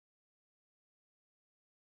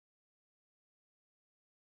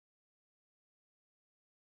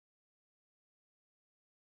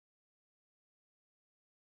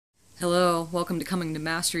Hello, welcome to Coming to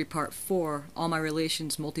Mastery Part 4, All My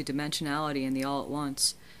Relations, Multidimensionality, and the All at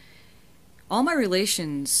Once. All My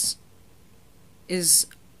Relations is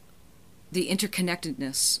the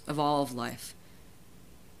interconnectedness of all of life.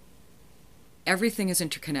 Everything is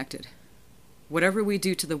interconnected. Whatever we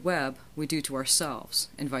do to the web, we do to ourselves,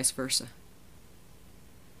 and vice versa.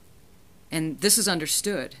 And this is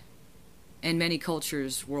understood in many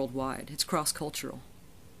cultures worldwide. It's cross-cultural.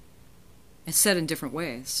 It's said in different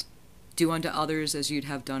ways. Do unto others as you'd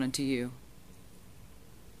have done unto you.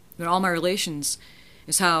 But all my relations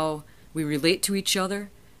is how we relate to each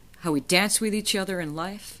other, how we dance with each other in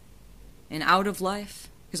life and out of life.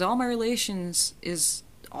 Because all my relations is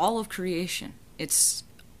all of creation. It's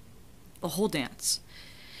a whole dance.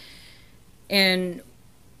 And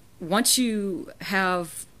once you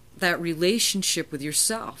have that relationship with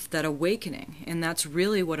yourself, that awakening, and that's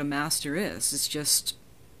really what a master is. It's just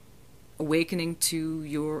awakening to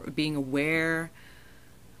your being aware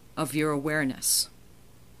of your awareness,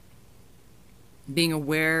 being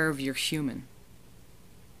aware of your human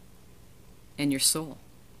and your soul.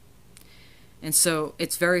 And so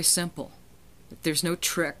it's very simple. There's no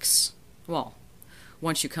tricks. Well,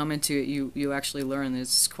 once you come into it, you actually learn that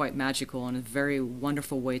it's quite magical and a very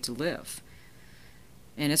wonderful way to live.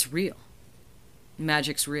 And it's real.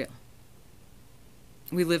 Magic's real.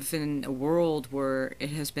 We live in a world where it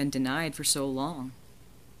has been denied for so long,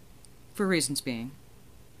 for reasons being.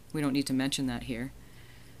 We don't need to mention that here.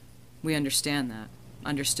 We understand that.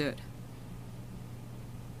 Understood.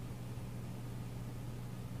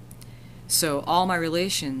 So all my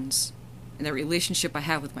relations, and that relationship I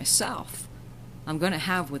have with myself, I'm going to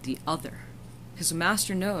have with the other. Because the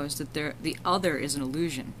Master knows that the other is an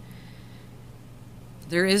illusion.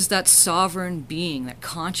 There is that sovereign being, that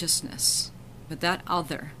consciousness. But that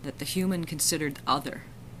other, that the human considered other,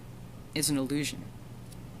 is an illusion.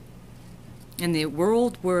 And the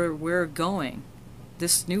world where we're going,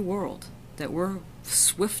 this new world that we're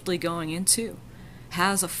swiftly going into,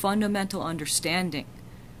 has a fundamental understanding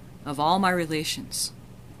of all my relations.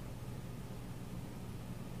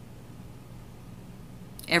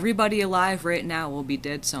 Everybody alive right now will be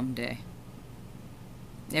dead someday.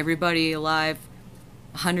 Everybody alive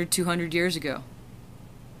 100, 200 years ago.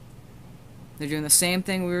 They're doing the same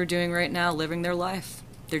thing we were doing right now, living their life.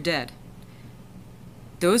 They're dead.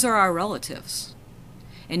 Those are our relatives.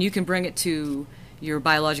 And you can bring it to your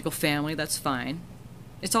biological family, that's fine.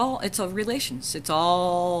 It's all relations. It's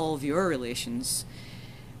all of your relations.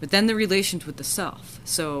 But then the relations with the self.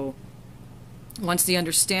 So once the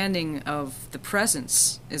understanding of the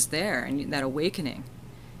presence is there, and that awakening,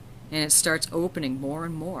 and it starts opening more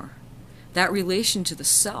and more, that relation to the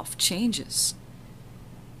self changes.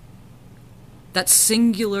 That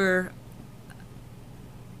singular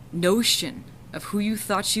notion of who you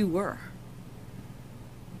thought you were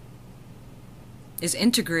is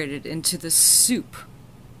integrated into the soup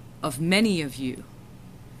of many of you.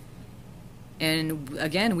 And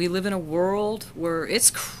again, we live in a world where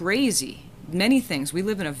it's crazy. Many things. We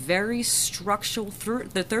live in a very structural,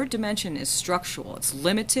 the third dimension is structural. It's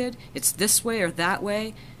limited. It's this way or that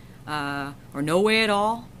way, or no way at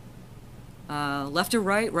all, left or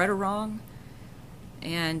right or wrong.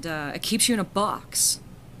 And it keeps you in a box.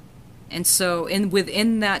 And so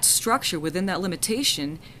within that structure, within that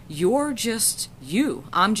limitation, you're just you.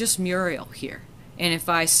 I'm just Muriel here. And if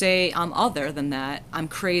I say I'm other than that, I'm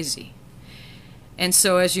crazy. And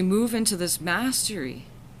so as you move into this mastery,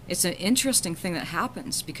 it's an interesting thing that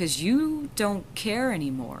happens because you don't care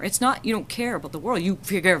anymore. It's not you don't care about the world. You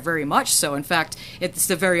care very much so. In fact, it's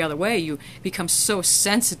the very other way. You become so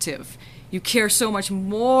sensitive. You care so much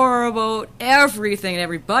more about everything and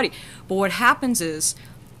everybody. But what happens is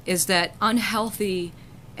that unhealthy,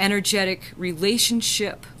 energetic relations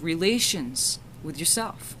with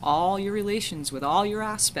yourself, all your relations with all your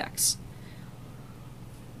aspects,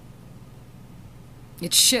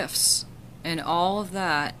 it shifts. And all of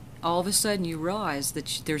that, all of a sudden you realize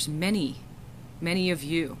that there's many of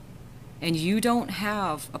you. And you don't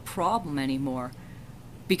have a problem anymore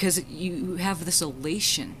because you have this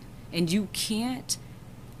elation. And you can't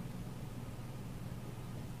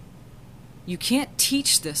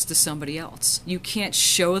teach this to somebody else. You can't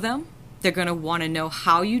show them. They're going to want to know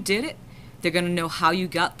how you did it. They're going to know how you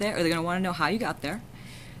got there, or they're going to want to know how you got there.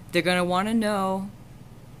 They're going to want to know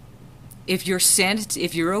if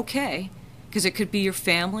you're okay, because it could be your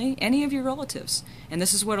family, any of your relatives. And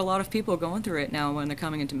this is what a lot of people are going through right now when they're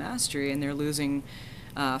coming into mastery and they're losing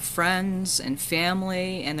friends and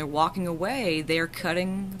family, and they're walking away. They're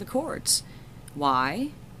cutting the cords. Why?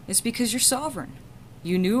 It's because you're sovereign.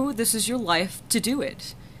 You knew this is your life to do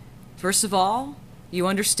it. First of all, You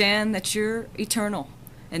understand that you're eternal,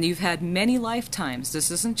 and you've had many lifetimes. This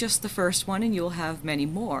isn't just the first one, and you'll have many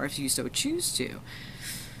more if you so choose to.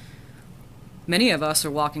 Many of us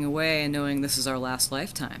are walking away and knowing this is our last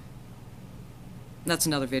lifetime. That's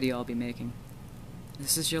another video I'll be making.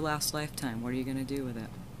 This is your last lifetime. What are you going to do with it?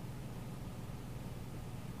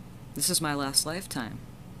 This is my last lifetime.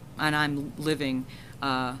 And I'm living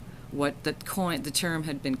what the term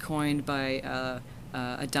had been coined by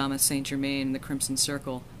Adama Saint Germain in the Crimson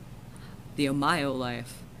Circle, the Omayo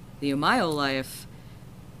life. The Omayo life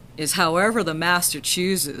is however the master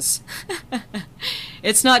chooses.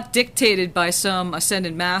 It's not dictated by some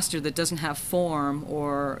ascended master that doesn't have form,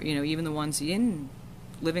 or even the ones in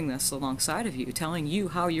living this alongside of you, telling you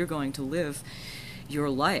how you're going to live your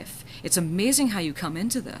life. It's amazing how you come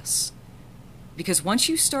into this. Because once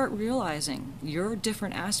you start realizing your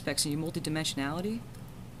different aspects and your multidimensionality,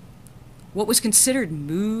 what was considered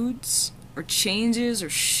moods or changes or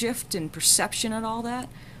shift in perception and all that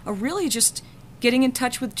are really just getting in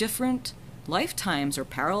touch with different lifetimes or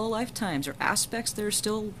parallel lifetimes or aspects that are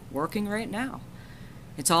still working right now.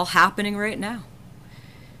 It's all happening right now.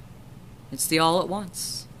 It's the all at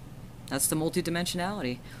once. That's the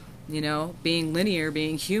multidimensionality. Being linear,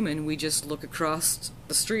 being human, we just look across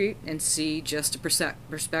the street and see just a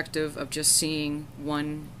perspective of just seeing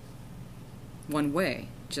one way,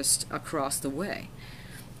 just across the way.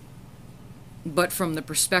 But from the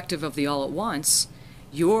perspective of the all at once,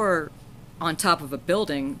 you're on top of a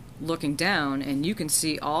building looking down and you can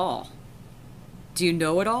see all. Do you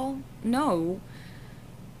know it all? No.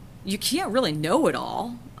 You can't really know it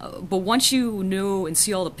all. But once you know and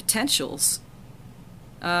see all the potentials,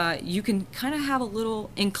 you can kind of have a little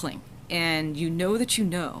inkling, and you know that you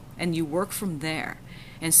know, and you work from there.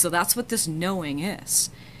 And so that's what this knowing is.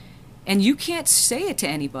 And you can't say it to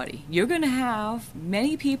anybody. You're going to have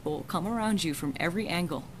many people come around you from every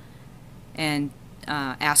angle and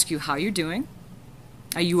ask you how you're doing.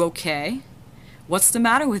 Are you okay? What's the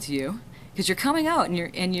matter with you? Because you're coming out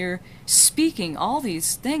and you're speaking all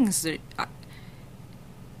these things that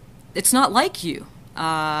it's not like you.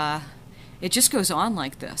 It just goes on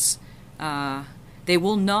like this. They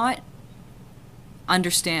will not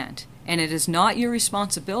understand. And it is not your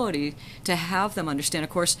responsibility to have them understand. Of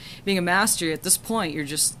course, being a master at this point, you're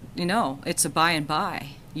just, it's a by and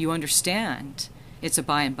by. You understand it's a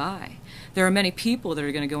by and by. There are many people that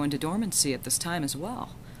are going to go into dormancy at this time as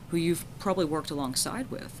well, who you've probably worked alongside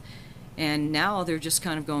with. And now they're just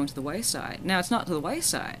kind of going to the wayside. Now, it's not to the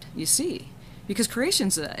wayside, you see, because creation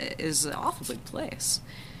is an awful big place.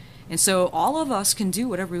 And so all of us can do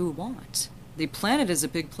whatever we want. The planet is a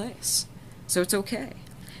big place, so it's okay.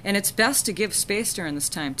 And it's best to give space during this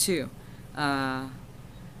time, too,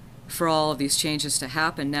 for all of these changes to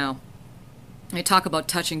happen. Now, I talk about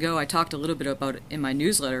touch and go. I talked a little bit about it in my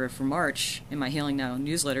newsletter for March, in my Healing Now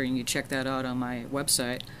newsletter, and you check that out on my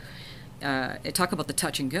website. I talk about the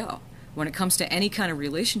touch and go. When it comes to any kind of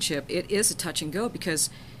relationship, it is a touch and go, because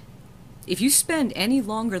if you spend any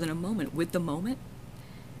longer than a moment with the moment,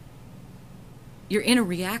 you're in a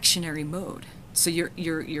reactionary mode. So you're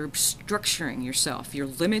structuring yourself. You're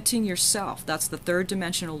limiting yourself. That's the third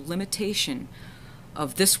dimensional limitation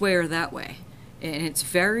of this way or that way. And it's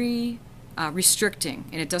very restricting,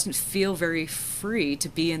 and it doesn't feel very free to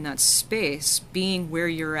be in that space, being where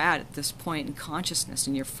you're at this point in consciousness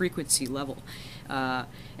and your frequency level.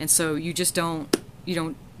 And so you just don't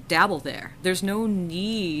dabble there. There's no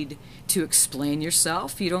need to explain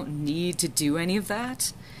yourself. You don't need to do any of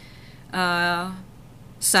that.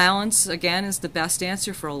 Silence, again, is the best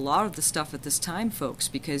answer for a lot of the stuff at this time, folks,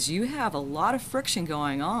 because you have a lot of friction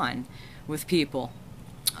going on with people.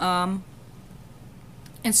 And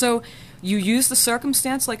so you use the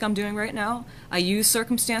circumstance like I'm doing right now. I use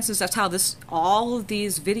circumstances. That's how all of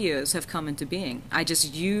these videos have come into being. I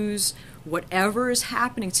just use whatever is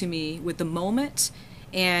happening to me with the moment,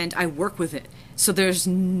 and I work with it. So there's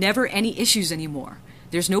never any issues anymore.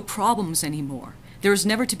 There's no problems anymore. There was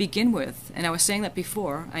never to begin with, and I was saying that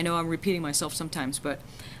before. I know I'm repeating myself sometimes, but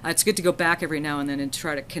it's good to go back every now and then and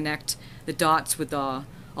try to connect the dots with all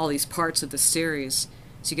these parts of the series,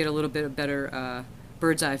 so you get a little bit of better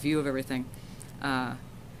bird's eye view of everything.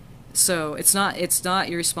 So it's not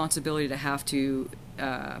your responsibility to have to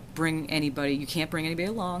bring anybody. You can't bring anybody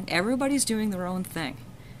along. Everybody's doing their own thing.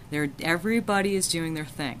 Everybody is doing their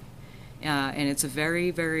thing, and it's a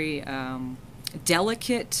very, very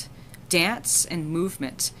delicate dance and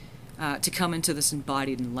movement to come into this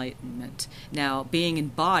embodied enlightenment. Now, being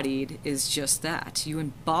embodied is just that. You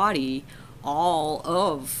embody all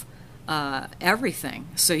of everything.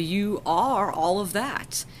 So you are all of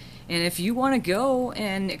that. And if you want to go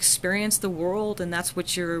and experience the world, and that's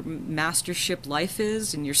what your mastership life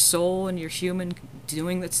is, and your soul and your human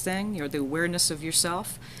doing this thing, the awareness of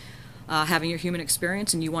yourself, having your human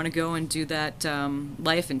experience, and you want to go and do that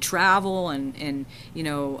life and travel and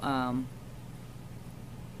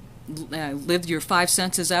live your five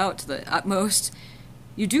senses out to the utmost,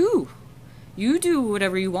 you do. You do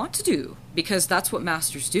whatever you want to do, because that's what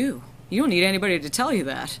masters do. You don't need anybody to tell you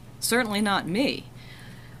that. Certainly not me.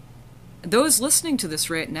 Those listening to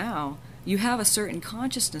this right now, you have a certain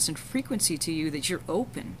consciousness and frequency to you that you're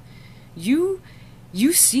open. You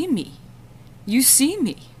see me. You see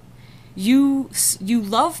me. You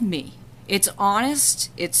love me. It's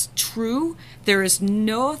honest. It's true. There is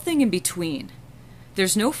nothing in between.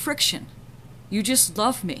 There's no friction. You just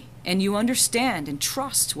love me, and you understand and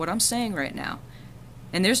trust what I'm saying right now.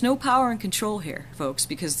 And there's no power and control here, folks,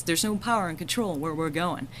 because there's no power and control where we're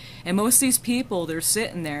going. And most of these people, they're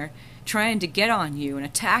sitting there trying to get on you and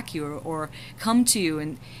attack you or come to you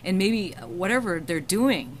and maybe whatever they're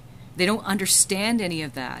doing, they don't understand any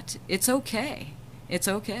of that. It's okay. It's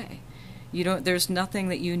okay. There's nothing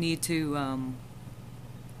that you need to,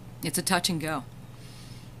 it's a touch and go.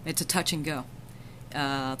 It's a touch and go.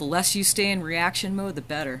 The less you stay in reaction mode, the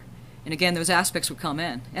better. And again, those aspects would come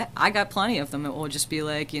in. I got plenty of them that will just be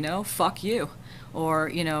like, fuck you. Or,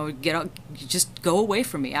 get out, just go away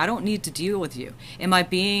from me. I don't need to deal with you. Am I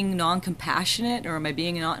being non-compassionate, or am I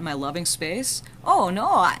being not in my loving space? Oh, no.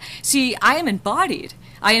 I am embodied.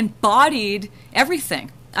 I embodied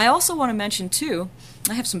everything. I also want to mention, too,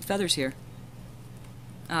 I have some feathers here.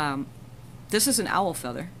 This is an owl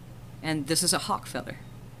feather, and this is a hawk feather.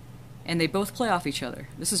 And they both play off each other.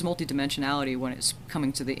 This is multidimensionality when it's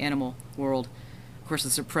coming to the animal world. Of course,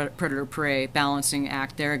 it's a predator-prey balancing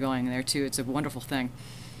act there going there, too. It's a wonderful thing.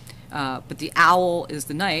 But the owl is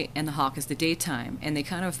the night, and the hawk is the daytime. And they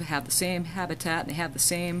kind of have the same habitat, and they have the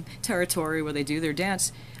same territory where they do their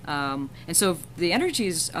dance. And so the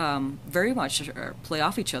energies very much play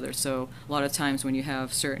off each other. So a lot of times when you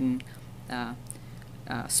have certain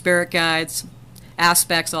spirit guides,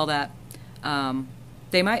 aspects, all that,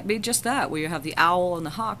 they might be just that, where you have the owl and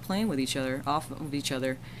the hawk playing with each other, off of each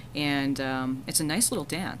other, and it's a nice little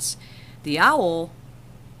dance. The owl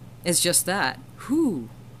is just that. Who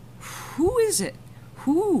is it?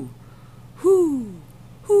 Who's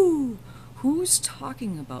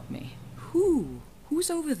talking about me?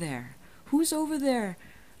 Who's over there? Who's over there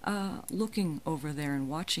looking over there and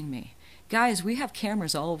watching me? Guys, we have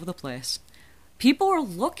cameras all over the place. People are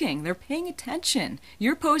looking. They're paying attention.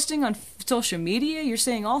 You're posting on social media. You're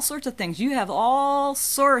saying all sorts of things. You have all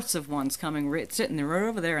sorts of ones coming, sitting right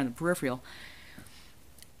over there in the peripheral.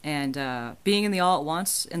 And being in the all at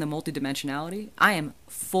once, in the multidimensionality, I am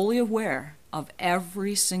fully aware of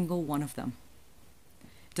every single one of them.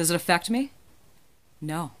 Does it affect me?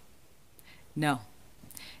 No. No.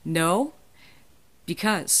 No,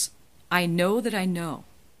 because I know that I know.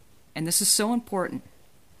 And this is so important.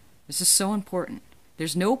 This is so important.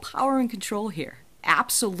 There's no power and control here.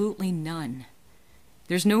 Absolutely none.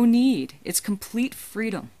 There's no need. It's complete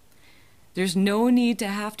freedom. There's no need to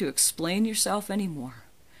have to explain yourself anymore.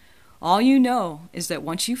 All you know is that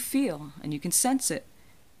once you feel, and you can sense it,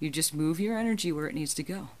 you just move your energy where it needs to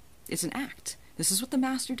go. It's an act. This is what the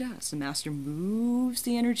master does. The master moves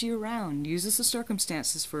the energy around, uses the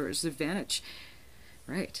circumstances for his advantage.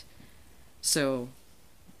 Right. So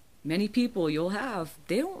many people you'll have,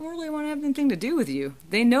 they don't really want to have anything to do with you.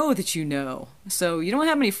 They know that you know. So you don't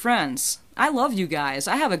have many friends. I love you guys.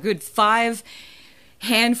 I have a good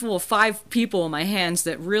handful of 5 people in my hands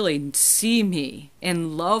that really see me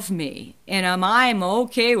and love me. And I'm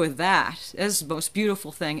okay with that. That's the most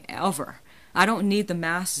beautiful thing ever. I don't need the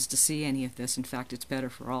masses to see any of this. In fact, it's better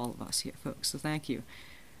for all of us here, folks. So thank you.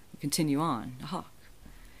 We continue on. The hawk.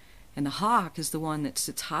 And the hawk is the one that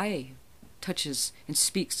sits high, touches, and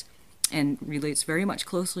speaks, and relates very much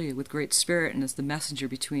closely with Great Spirit, and is the messenger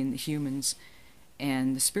between the humans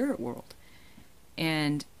and the spirit world.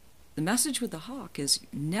 And the message with the hawk is,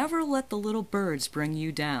 never let the little birds bring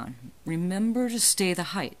you down. Remember to stay the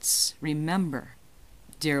heights. Remember,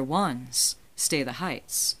 dear ones, stay the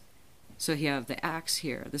heights. So you have the axe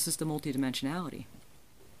here. This is the multidimensionality.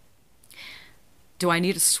 Do I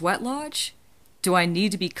need a sweat lodge? Do I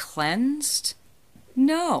need to be cleansed?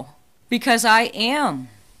 No, because I am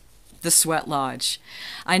the sweat lodge.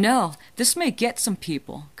 I know this may get some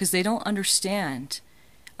people because they don't understand.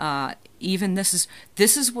 Even this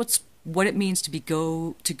is what it means to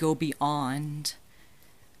go beyond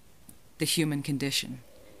the human condition.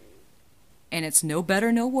 And it's no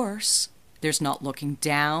better, no worse. There's not looking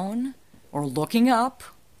down or looking up.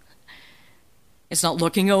 It's not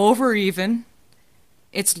looking over even.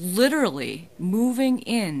 It's literally moving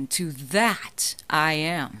into that I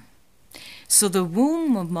am. So the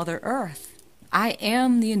womb of Mother Earth, I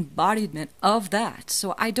am the embodiment of that.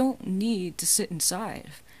 So I don't need to sit inside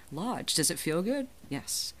Lodge. Does it feel good?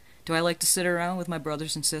 Yes. Do I like to sit around with my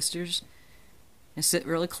brothers and sisters and sit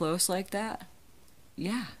really close like that?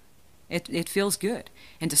 Yeah. It feels good.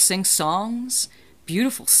 And to sing songs,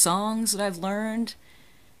 beautiful songs that I've learned,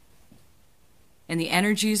 and the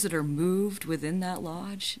energies that are moved within that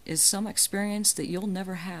lodge is some experience that you'll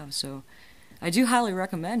never have. So I do highly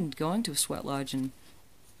recommend going to a sweat lodge. And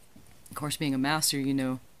of course, being a master, you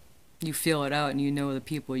know, you feel it out and you know the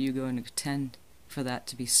people you go and attend for that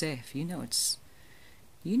to be safe. You know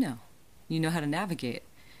you know how to navigate.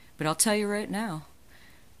 But I'll tell you right now,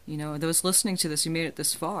 you know, those listening to this who made it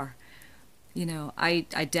this far, you know, I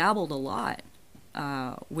dabbled a lot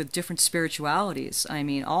with different spiritualities. I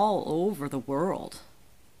mean, all over the world.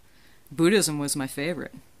 Buddhism was my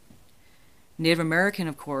favorite. Native American,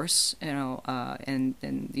 of course, you know, and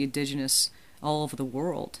the indigenous all over the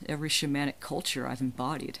world. Every shamanic culture I've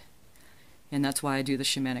embodied. And that's why I do the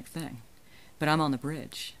shamanic thing. But I'm on the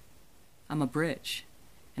bridge. I'm a bridge.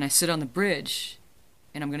 And I sit on the bridge,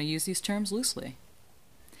 and I'm going to use these terms loosely,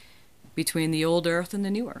 between the old earth and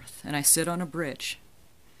the new earth. And I sit on a bridge.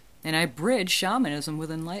 And I bridge shamanism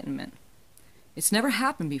with enlightenment. It's never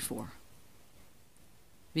happened before.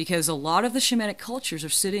 Because a lot of the shamanic cultures are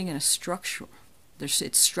sitting in a structure.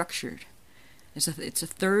 It's structured. It's a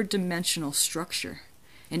third-dimensional structure.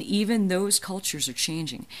 And even those cultures are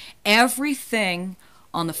changing. Everything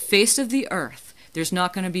on the face of the earth, there's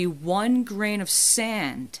not going to be one grain of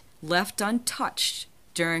sand left untouched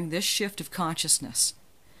during this shift of consciousness.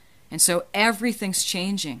 And so everything's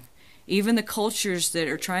changing. Even the cultures that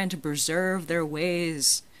are trying to preserve their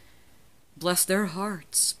ways, bless their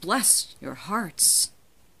hearts. Bless your hearts.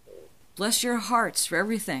 Bless your hearts for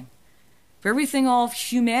everything. For everything all of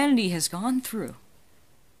humanity has gone through.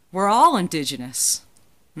 We're all indigenous.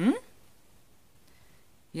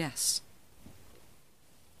 Yes.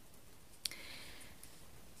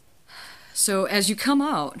 So as you come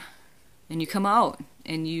out,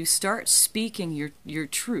 and you start speaking your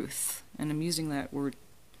truth, and I'm using that word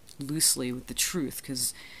loosely with the truth,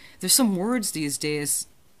 because there's some words these days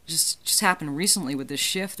just happened recently with this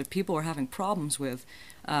shift that people are having problems with.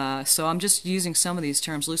 So I'm just using some of these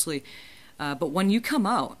terms loosely. But when you come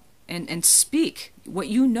out and speak what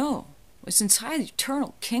you know, what's inside the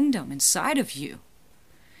eternal kingdom inside of you,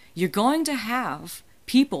 you're going to have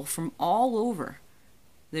people from all over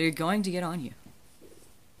that are going to get on you.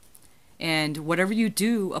 And whatever you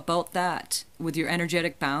do about that with your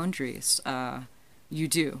energetic boundaries, you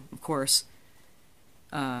do, of course.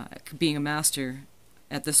 Being a master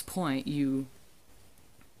at this point, you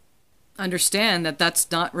understand that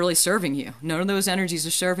that's not really serving you. None of those energies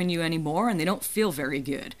are serving you anymore, and they don't feel very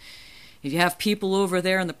good. If you have people over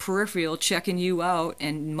there in the peripheral checking you out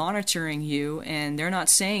and monitoring you, and they're not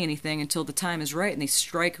saying anything until the time is right, and they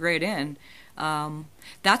strike right in,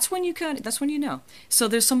 that's when you know. So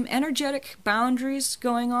there's some energetic boundaries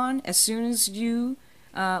going on as soon as you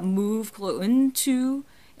move into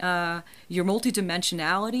your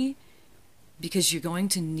multidimensionality, because you're going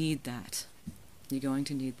to need that. You're going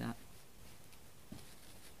to need that.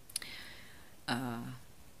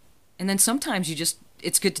 And then sometimes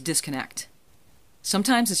it's good to disconnect.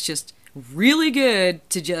 Sometimes it's just really good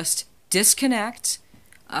to just disconnect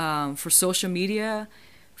for social media,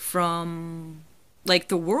 from like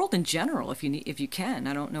the world in general, if you can.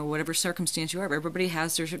 I don't know, whatever circumstance you are. Everybody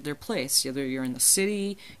has their place. Either you're in the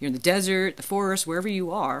city, you're in the desert, the forest, wherever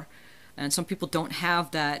you are. And some people don't have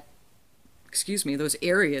that, those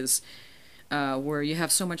areas where you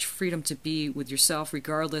have so much freedom to be with yourself.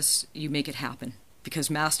 Regardless, you make it happen, because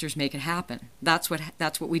masters make it happen. That's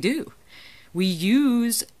what we do. We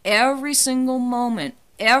use every single moment,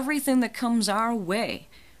 everything that comes our way,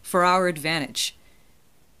 for our advantage.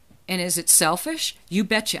 And is it selfish? You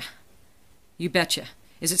betcha. You betcha.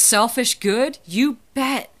 Is it selfish good? You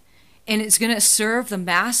bet. And it's going to serve the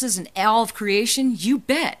masses and all of creation? You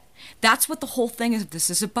bet. That's what the whole thing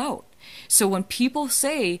is about. So when people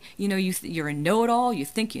say, you're a know-it-all, you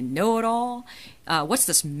think you know it all, what's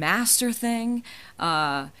this master thing?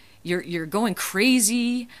 You're going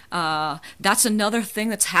crazy. That's another thing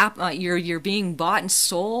that's happening. You're being bought and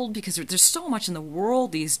sold, because there's so much in the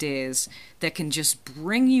world these days that can just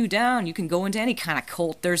bring you down. You can go into any kind of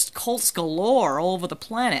cult. There's cults galore all over the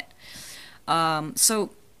planet. So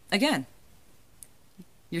again,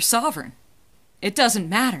 you're sovereign. It doesn't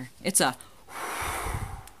matter.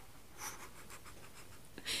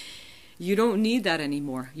 You don't need that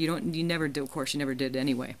anymore. You never do, of course, you never did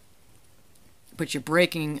anyway. But you're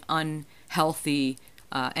breaking unhealthy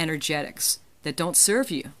energetics that don't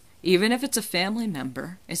serve you. Even if it's a family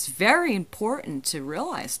member, it's very important to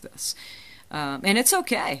realize this. And it's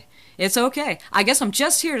okay. It's okay. I guess I'm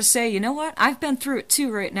just here to say, you know what? I've been through it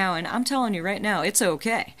too right now, and I'm telling you right now, it's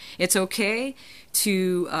okay. It's okay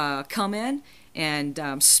to come in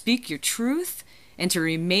and speak your truth and to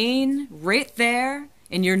remain right there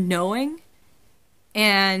in your knowing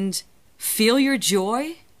and feel your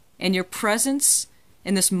joy and your presence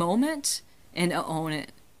in this moment and own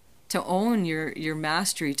it. To own your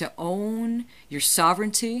mastery, to own your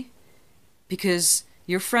sovereignty, because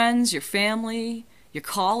your friends, your family, your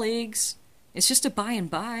colleagues, it's just a by and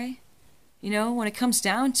by. You know, when it comes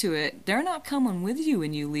down to it, they're not coming with you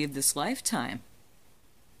when you leave this lifetime.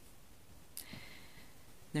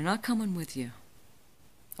 They're not coming with you.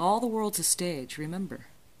 All the world's a stage, remember.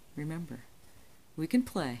 Remember. We can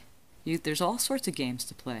play. There's all sorts of games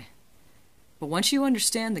to play. But once you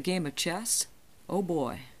understand the game of chess, oh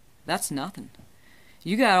boy, that's nothing.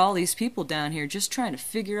 You got all these people down here just trying to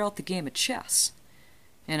figure out the game of chess.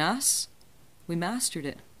 And us, we mastered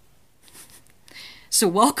it. So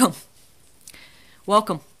welcome.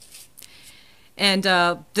 Welcome. And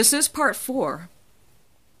this is part 4.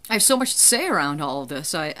 I have so much to say around all of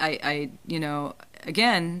this. You know,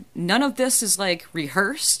 again, none of this is like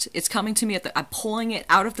rehearsed. It's coming to me I'm pulling it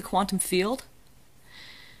out of the quantum field.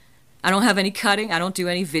 I don't have any cutting. I don't do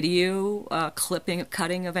any video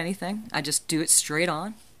cutting of anything. I just do it straight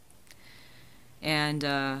on. And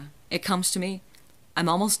it comes to me. I'm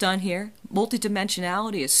almost done here.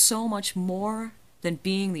 Multidimensionality is so much more than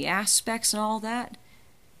being the aspects and all that.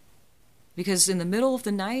 Because in the middle of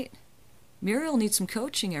the night, Muriel needs some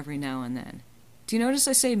coaching every now and then. Do you notice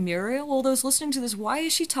I say Muriel? Well, those listening to this, why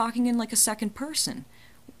is she talking in like a second person?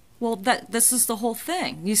 Well, this is the whole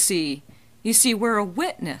thing. You see, we're a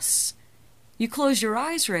witness. You close your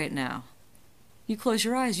eyes right now. You close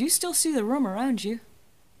your eyes. You still see the room around you.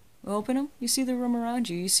 Open them. You see the room around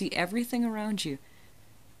you. You see everything around you.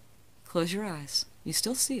 Close your eyes. You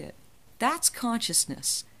still see it. That's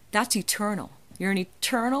consciousness. That's eternal. You're an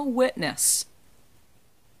eternal witness.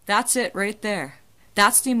 That's it right there.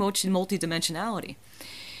 That's the multidimensionality.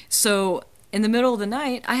 So in the middle of the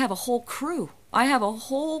night, I have a whole crew. I have a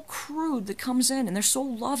whole crew that comes in, and they're so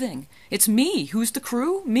loving. It's me. Who's the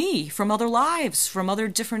crew? Me, from other lives, from other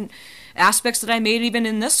different aspects that I made even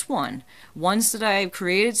in this one. Ones that I've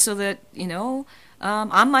created so that, you know,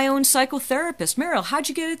 I'm my own psychotherapist. Meryl, how'd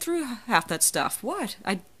you get it through half that stuff? What?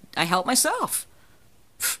 I help myself.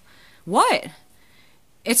 What?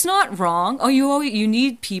 It's not wrong. Oh, you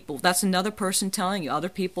need people. That's another person telling you, other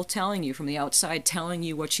people telling you from the outside, telling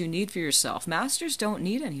you what you need for yourself. Masters don't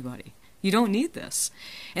need anybody. You don't need this.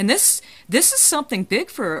 And this is something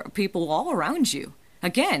big for people all around you.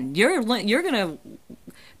 Again, you're going to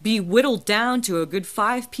be whittled down to a good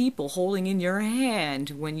 5 people holding in your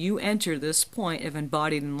hand when you enter this point of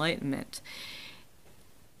embodied enlightenment.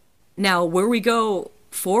 Now, where we go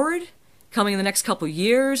forward, coming in the next couple of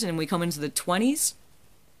years, and we come into the 20s,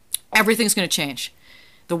 everything's going to change.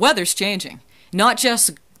 The weather's changing. Not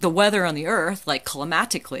just the weather on the earth, like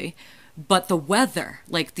climatically, but the weather,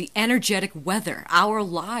 like the energetic weather, our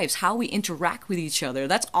lives, how we interact with each other,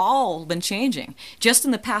 that's all been changing. Just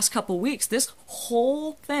in the past couple weeks, this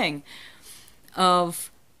whole thing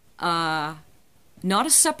of not a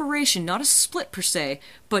separation, not a split per se,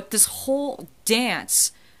 but this whole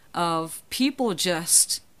dance of people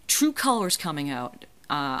just, true colors coming out,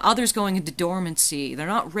 others going into dormancy, they're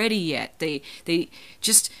not ready yet, they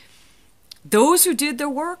just, those who did their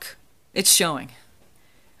work, it's showing.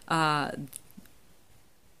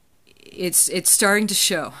 It's starting to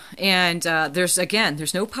show, and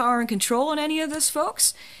there's no power and control in any of this,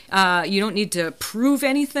 folks. You don't need to prove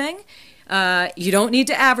anything. You don't need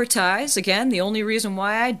to advertise. Again, the only reason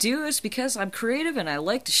why I do is because I'm creative and I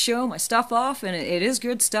like to show my stuff off, and it is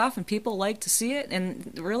good stuff, and people like to see it.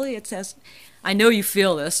 And really, it says, I know you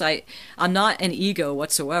feel this. I'm not an ego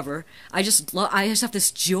whatsoever. I just have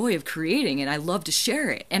this joy of creating, and I love to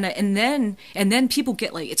share it. And then people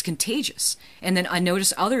get like, it's contagious. And then I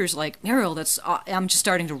notice others like, Meryl, I'm just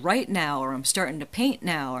starting to write now, or I'm starting to paint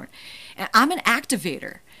now, and I'm an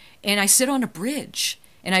activator, and I sit on a bridge,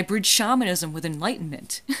 and I bridge shamanism with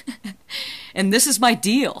enlightenment. And this is my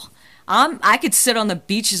deal. I could sit on the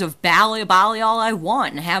beaches of Bali all I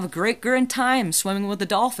want and have a great good time swimming with the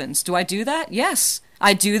dolphins. Do I do that? Yes.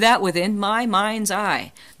 I do that within my mind's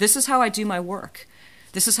eye. This is how I do my work.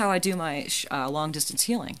 This is how I do my long-distance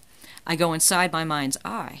healing. I go inside my mind's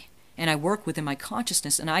eye, and I work within my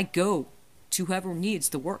consciousness, and I go to whoever needs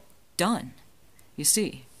the work done, you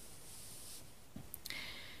see.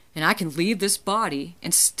 And I can leave this body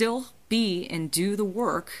and still be and do the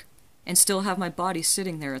work and still have my body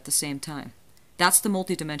sitting there at the same time. That's the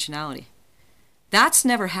multidimensionality. That's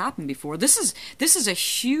never happened before. This is a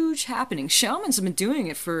huge happening. Shamans have been doing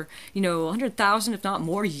it for, 100,000, if not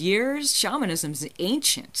more, years. Shamanism is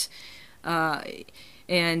ancient.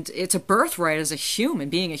 And it's a birthright as a human,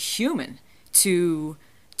 being a human, to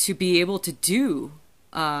be able to do,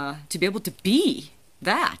 to be able to be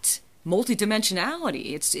that.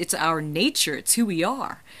 Multidimensionality. It's our nature. It's who we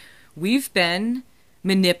are. We've been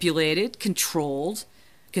manipulated, controlled,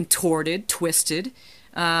 contorted, twisted.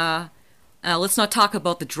 Let's not talk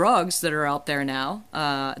about the drugs that are out there now,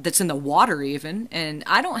 that's in the water even. And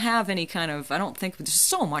I don't have any kind of, I don't think, there's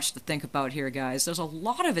so much to think about here, guys. There's a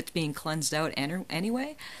lot of it being cleansed out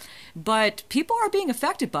anyway. But people are being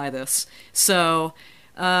affected by this. So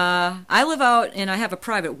I live out, and I have a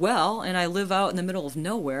private well, and I live out in the middle of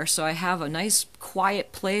nowhere. So I have a nice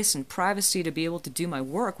quiet place and privacy to be able to do my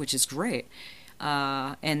work, which is great.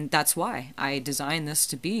 And that's why I designed this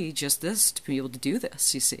to be just this, to be able to do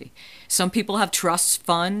this, you see. Some people have trust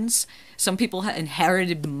funds. Some people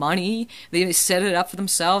inherited money. They set it up for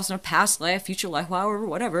themselves in a past life, future life, however,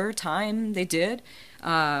 whatever time they did,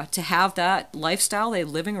 to have that lifestyle they're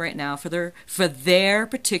living right now for their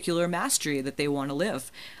particular mastery that they want to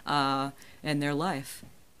live in their life.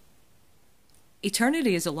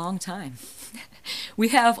 Eternity is a long time. We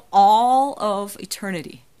have all of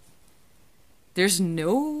eternity. There's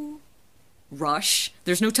no rush.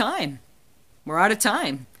 There's no time. We're out of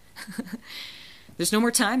time. There's no more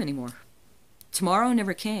time anymore. Tomorrow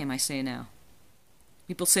never came, I say now.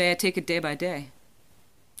 People say I take it day by day.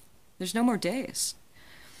 There's no more days.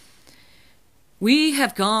 We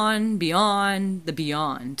have gone beyond the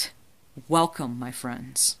beyond. Welcome, my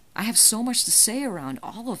friends. I have so much to say around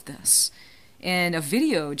all of this. And a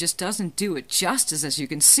video just doesn't do it justice, as you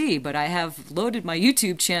can see, but I have loaded my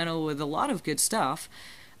YouTube channel with a lot of good stuff.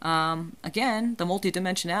 Again, the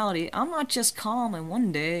multidimensionality, I'm not just calm in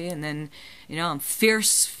one day and then, I'm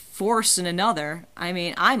fierce force in another. I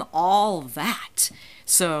mean, I'm all that.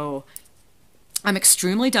 So, I'm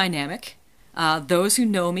extremely dynamic. Those who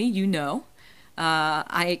know me, you know.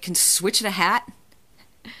 I can switch the hat.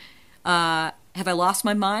 Have I lost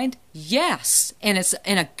my mind? Yes, and it's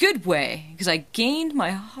in a good way, because I gained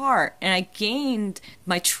my heart, and I gained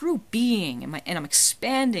my true being, and I'm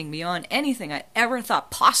expanding beyond anything I ever thought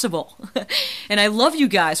possible. And I love you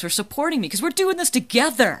guys for supporting me, because we're doing this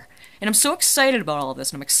together, and I'm so excited about all of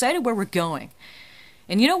this, and I'm excited where we're going.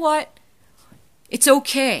 And you know what? It's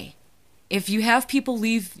okay if you have people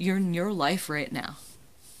leave your life right now,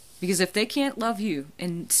 because if they can't love you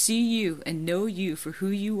and see you and know you for who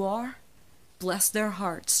you are, bless their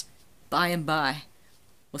hearts. By and by.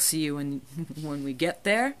 We'll see you when we get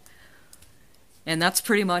there. And that's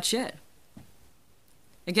pretty much it.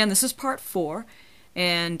 Again, this is part 4.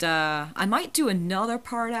 And I might do another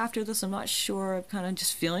part after this. I'm not sure. I'm kind of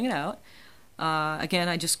just feeling it out. Again,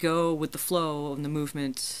 I just go with the flow and the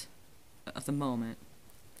movement of the moment.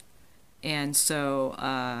 And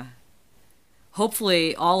so,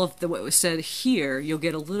 hopefully, all of what was said here, you'll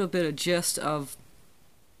get a little bit of gist of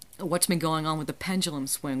what's been going on with the pendulum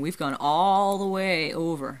swing. We've gone all the way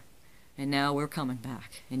over, and now we're coming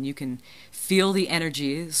back. And you can feel the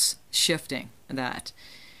energies shifting, that.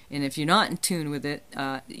 And if you're not in tune with it,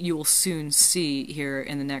 you will soon see here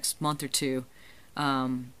in the next month or two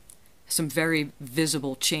some very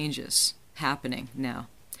visible changes happening now.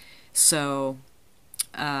 So,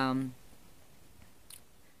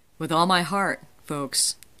 with all my heart,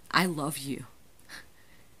 folks, I love you.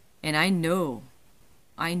 And I know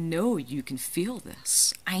you can feel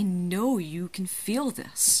this. I know you can feel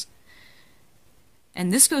this.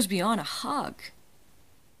 And this goes beyond a hug.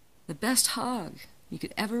 The best hug you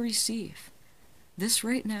could ever receive. This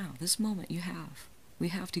right now, this moment we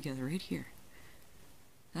have together right here.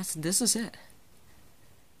 This is it.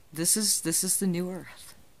 This is the new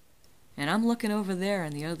earth. And I'm looking over there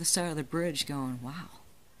on the other side of the bridge going, wow.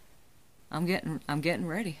 I'm getting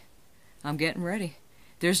ready. I'm getting ready.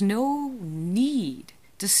 There's no need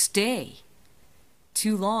to stay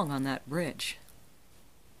too long on that bridge.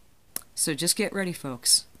 So just get ready,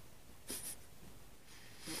 folks.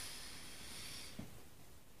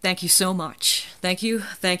 Thank you so much. Thank you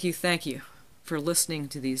for listening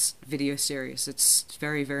to these video series. It's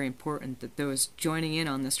very, very important that those joining in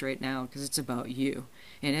on this right now, because it's about you.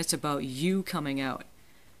 And it's about you coming out.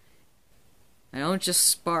 I don't just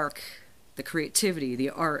spark the creativity, the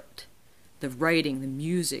art, the writing, the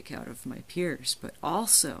music out of my peers, but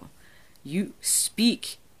also you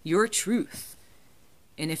speak your truth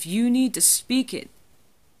And if you need to speak it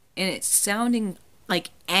and it's sounding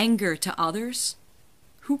like anger to others,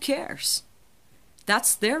 who cares?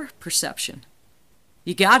 That's their perception.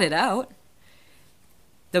 You got it out.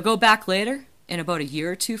 They'll go back later, in about a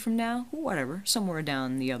year or two from now, whatever, somewhere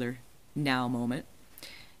down the other now moment,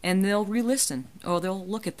 and they'll re-listen, or they'll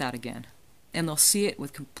look at that again, and they'll see it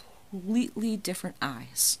with completely different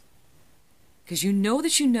eyes. Because you know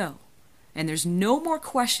that you know, and there's no more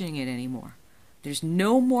questioning it anymore. There's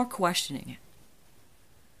no more questioning it.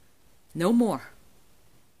 No more.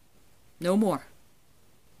 No more.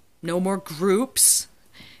 No more groups.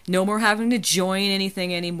 No more having to join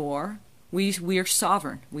anything anymore. We are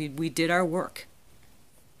sovereign. We did our work.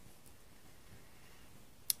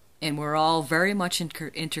 And we're all very much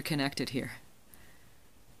interconnected here.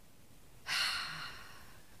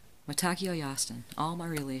 Matakio Yastin, all my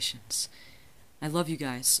relations. I love you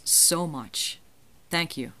guys so much.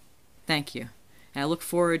 Thank you. Thank you. And I look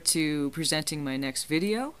forward to presenting my next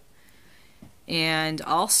video. And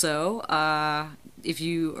also, if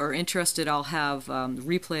you are interested, I'll have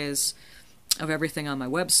replays of everything on my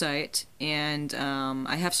website, and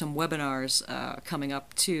I have some webinars coming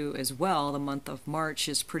up too as well. The month of March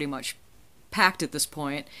is pretty much packed at this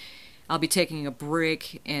point. I'll be taking a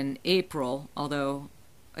break in April, although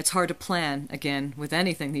it's hard to plan again with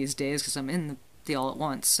anything these days because I'm in the all at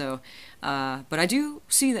once. So, but I do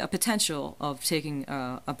see a potential of taking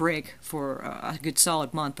a break for a good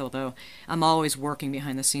solid month, although I'm always working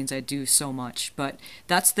behind the scenes. I do so much, but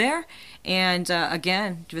that's there. And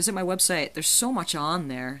again, visit my website. There's so much on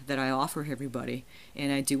there that I offer everybody,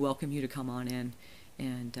 and I do welcome you to come on in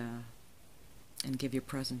and give your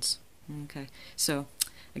presence. Okay, so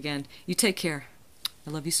again, you take care. I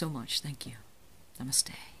love you so much. Thank you.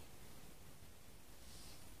 Namaste.